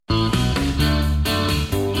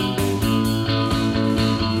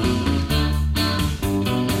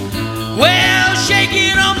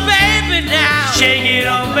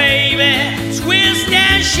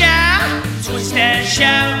and shout, twist and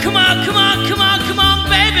shout. Come on, come on, come on, come on,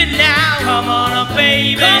 baby now. Come on,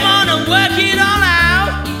 baby. Come on and work it all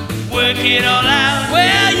out. Work it all out.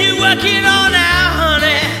 Well, you work it all out,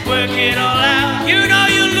 honey. Work it all out. You know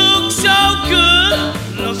you look so good.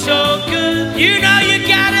 Look so good. You know you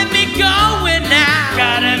gotta be going now.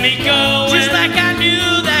 Gotta be going. Just like I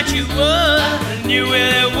knew that you would. I knew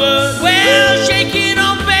it would. Well, shake it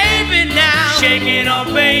on, baby now. Shake it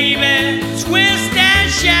on, baby. Twist and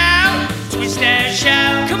shout. Twist and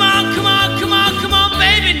shout. Come on, come on, come on, come on,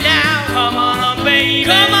 baby now. Come on, baby.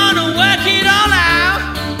 Come on and work it all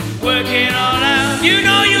out. Work it all out. You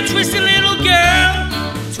know you twist a little girl.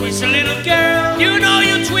 Twist a little girl. You know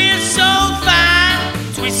you twist so fine.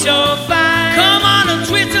 Twist so fine. Come on and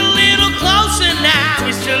twist a little closer now.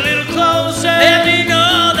 Twist a little closer. Let me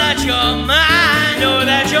know that you're mine. Know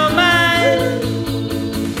that you're mine.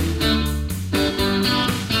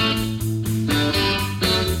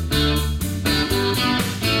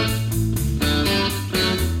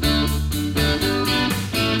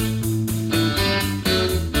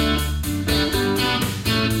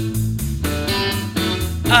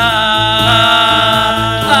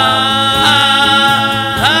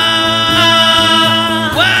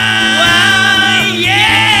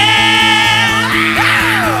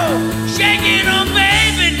 Shake it on,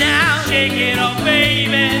 baby now. Shake it on,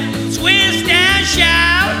 baby. Twist and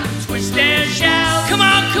shout. Twist and shout. Come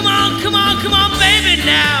on, come on, come on, come on, baby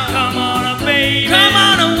now. Come on, baby. Come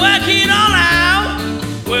on and work it all out.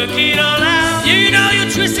 Work it all out. You know you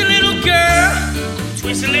twist a little girl.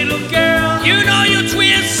 Twist a little girl. You know you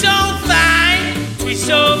twist so fine. Twist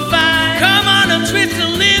so fine. Come on and twist a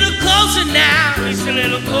little closer now. Twist a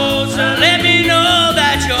little closer. Let me know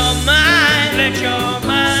that you're mine. Let your